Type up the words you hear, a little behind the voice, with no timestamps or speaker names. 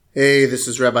Hey, this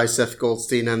is Rabbi Seth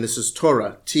Goldstein, and this is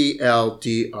Torah,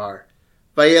 TLDR.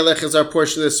 Vayelech is our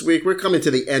portion this week. We're coming to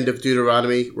the end of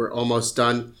Deuteronomy. We're almost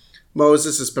done.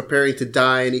 Moses is preparing to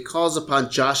die, and he calls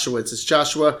upon Joshua and says,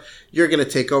 Joshua, you're going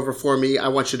to take over for me. I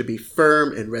want you to be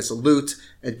firm and resolute,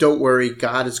 and don't worry,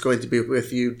 God is going to be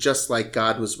with you just like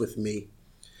God was with me.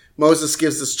 Moses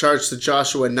gives this charge to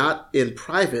Joshua not in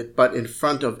private, but in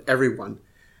front of everyone,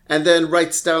 and then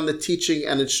writes down the teaching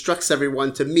and instructs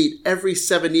everyone to meet every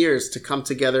 7 years to come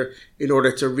together in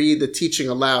order to read the teaching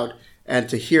aloud and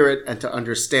to hear it and to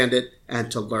understand it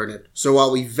and to learn it. So while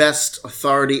we vest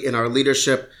authority in our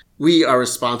leadership, we are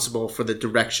responsible for the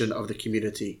direction of the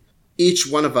community. Each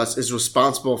one of us is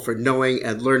responsible for knowing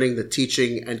and learning the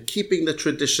teaching and keeping the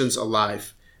traditions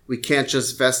alive. We can't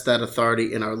just vest that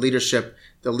authority in our leadership.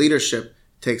 The leadership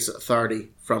takes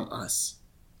authority from us.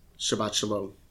 Shabbat Shalom.